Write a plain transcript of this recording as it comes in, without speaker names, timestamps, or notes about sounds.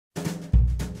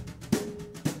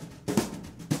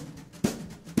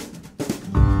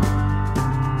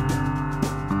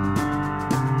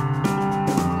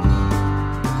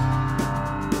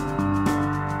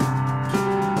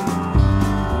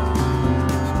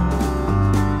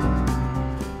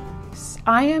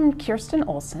I am Kirsten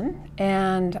Olson,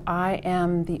 and I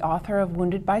am the author of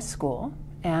Wounded by School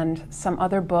and some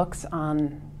other books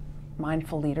on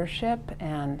mindful leadership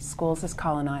and schools as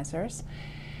colonizers.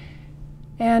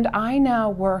 And I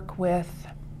now work with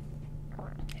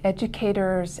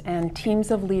educators and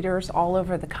teams of leaders all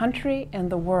over the country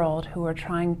and the world who are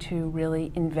trying to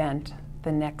really invent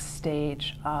the next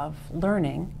stage of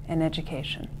learning and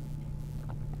education.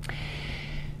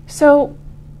 So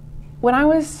when I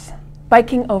was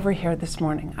biking over here this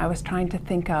morning, I was trying to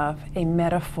think of a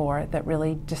metaphor that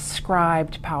really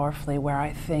described powerfully where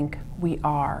I think we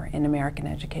are in American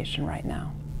education right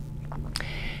now.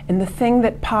 And the thing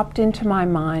that popped into my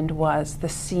mind was the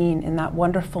scene in that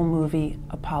wonderful movie,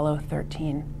 Apollo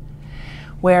 13,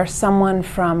 where someone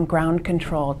from ground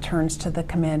control turns to the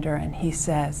commander and he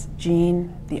says,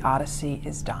 "Gene, the Odyssey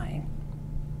is dying."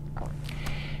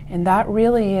 And that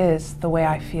really is the way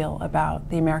I feel about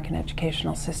the American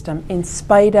educational system, in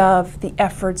spite of the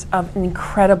efforts of an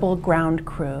incredible ground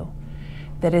crew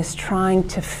that is trying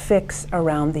to fix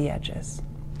around the edges.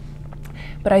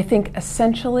 But I think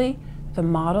essentially the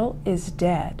model is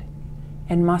dead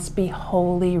and must be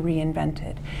wholly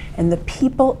reinvented. And the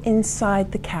people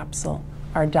inside the capsule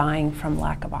are dying from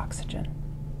lack of oxygen.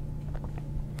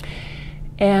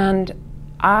 And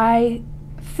I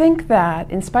think that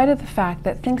in spite of the fact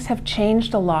that things have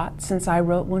changed a lot since I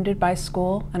wrote Wounded by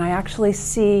School, and I actually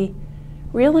see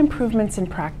real improvements in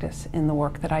practice in the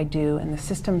work that I do and the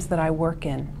systems that I work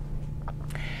in,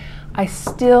 I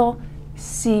still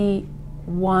see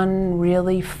one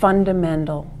really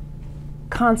fundamental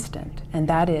constant, and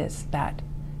that is that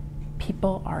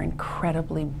people are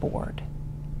incredibly bored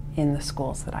in the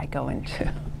schools that I go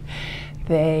into.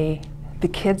 The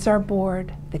kids are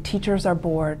bored, the teachers are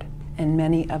bored, and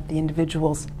many of the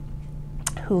individuals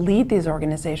who lead these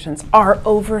organizations are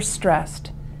overstressed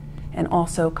and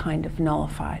also kind of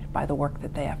nullified by the work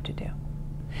that they have to do.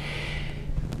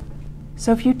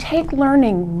 So if you take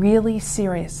learning really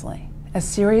seriously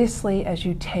as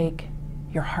you take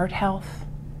your heart health,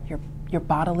 your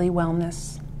bodily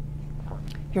wellness,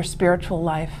 your spiritual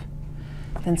life,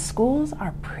 then schools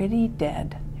are pretty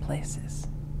dead places.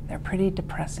 They're pretty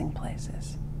depressing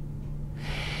places.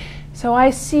 So I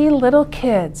see little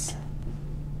kids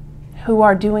who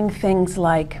are doing things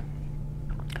like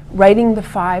writing the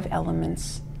 5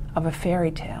 elements of a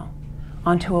fairy tale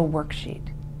onto a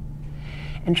worksheet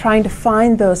and trying to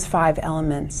find those 5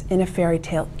 elements in a fairy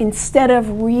tale instead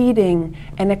of reading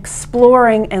and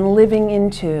exploring and living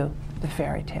into the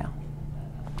fairy tale.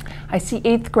 I see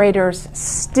 8th graders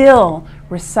still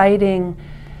reciting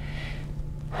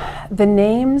the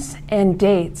names and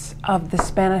dates of the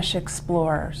Spanish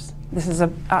explorers. This is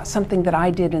something that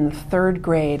I did in the 3rd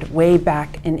grade way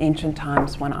back in ancient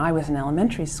times when I was in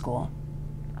elementary school.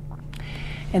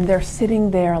 And they're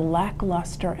sitting there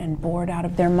lackluster and bored out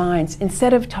of their minds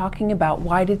instead of talking about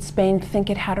why did Spain think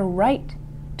it had a right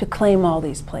to claim all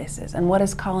these places, and what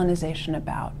is colonization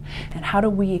about, and how do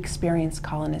we experience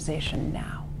colonization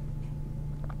now.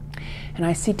 And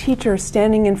I see teachers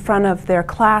standing in front of their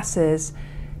classes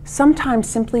sometimes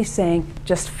simply saying,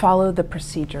 just follow the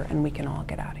procedure and we can all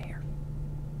get out of here.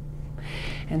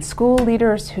 And school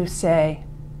leaders who say,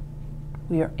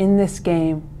 we are in this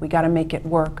game, we got to make it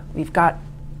work. We've got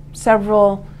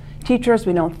several teachers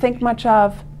we don't think much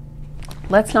of.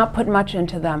 Let's not put much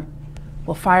into them.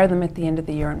 We'll fire them at the end of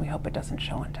the year and we hope it doesn't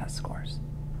show on test scores.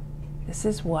 This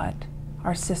is what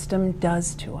our system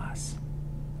does to us.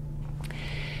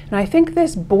 And I think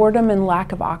this boredom and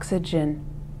lack of oxygen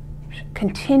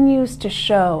continues to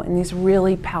show in these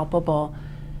really palpable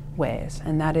ways,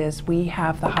 and that is we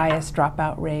have the highest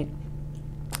dropout rate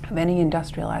of any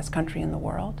industrialized country in the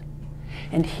world.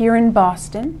 And here in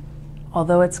Boston,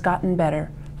 although it's gotten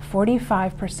better,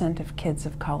 45% of kids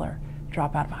of color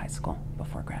drop out of high school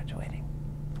before graduating.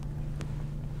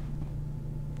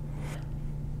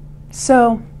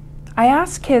 So I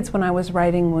asked kids when I was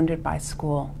writing Wounded by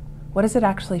School, what does it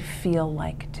actually feel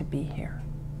like to be here?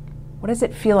 What does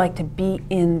it feel like to be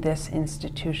in this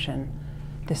institution,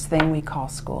 this thing we call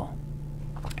school?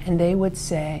 And they would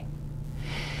say,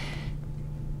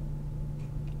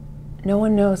 no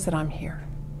one knows that I'm here.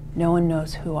 No one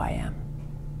knows who I am.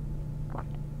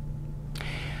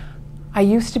 I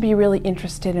used to be really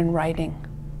interested in writing,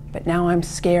 but now I'm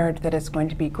scared that it's going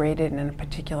to be graded in a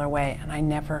particular way, and I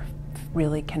never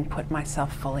really can put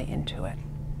myself fully into it.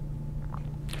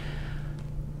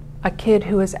 A kid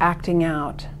who is acting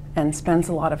out and spends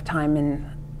a lot of time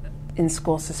in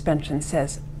school suspension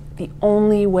says, the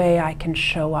only way I can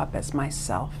show up as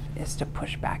myself is to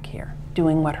push back here,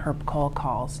 doing what Herb Cole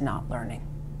calls not learning.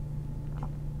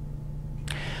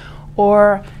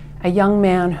 Or a young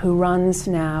man who runs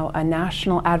now a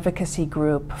national advocacy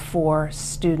group for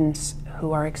students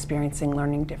who are experiencing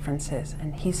learning differences.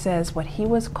 And he says what he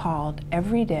was called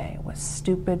every day was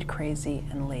stupid, crazy,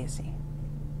 and lazy.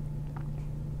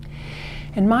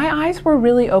 And my eyes were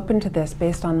really open to this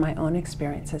based on my own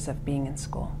experiences of being in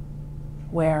school,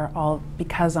 where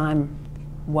because I'm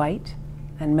white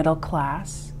and middle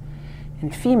class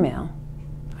and female,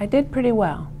 I did pretty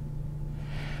well.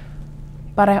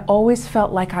 But I always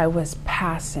felt like I was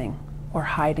passing or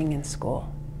hiding in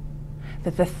school,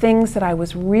 that the things that I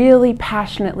was really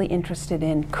passionately interested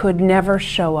in could never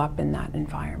show up in that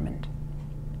environment.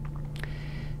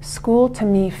 School to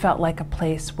me felt like a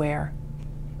place where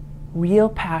real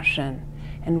passion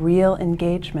and real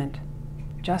engagement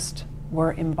just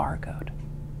were embargoed.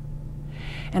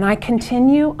 And I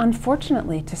continue,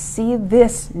 unfortunately, to see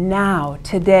this now,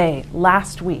 today,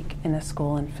 last week in a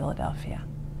school in Philadelphia,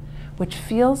 which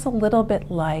feels a little bit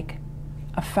like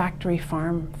a factory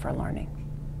farm for learning.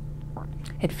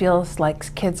 It feels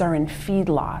like kids are in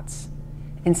feedlots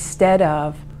instead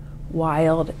of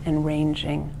wild and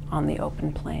ranging on the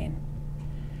open plain.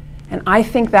 And I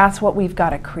think that's what we've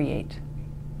got to create,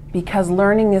 because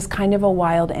learning is kind of a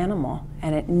wild animal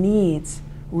and it needs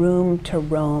room to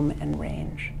roam and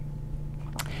range.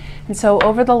 And so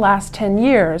over the last 10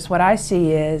 years, what I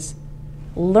see is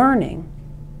learning,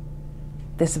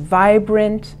 this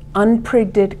vibrant,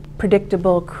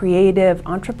 unpredictable, creative,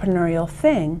 entrepreneurial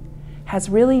thing, has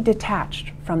really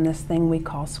detached from this thing we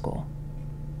call school.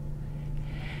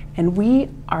 And we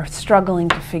are struggling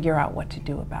to figure out what to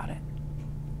do about it.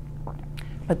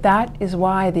 But that is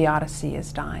why the Odyssey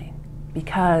is dying,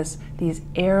 because these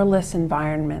airless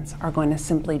environments are going to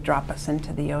simply drop us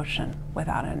into the ocean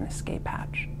without an escape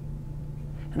hatch.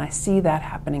 And I see that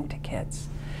happening to kids.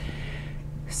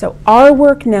 So our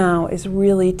work now is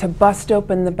really to bust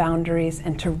open the boundaries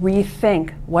and to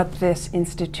rethink what this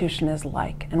institution is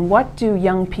like and what do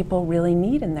young people really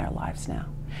need in their lives now.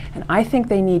 And I think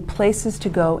they need places to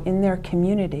go in their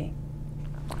community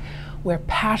where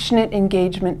passionate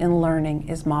engagement in learning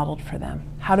is modeled for them.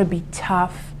 How to be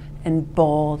tough and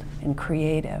bold and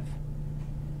creative,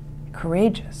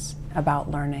 courageous about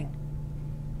learning.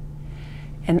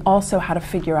 And also how to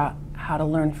figure out how to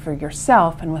learn for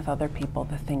yourself and with other people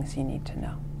the things you need to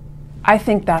know. I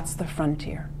think that's the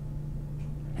frontier.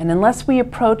 And unless we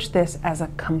approach this as a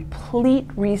complete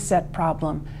reset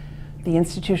problem, the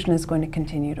institution is going to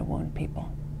continue to wound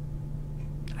people.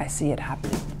 I see it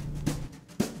happening.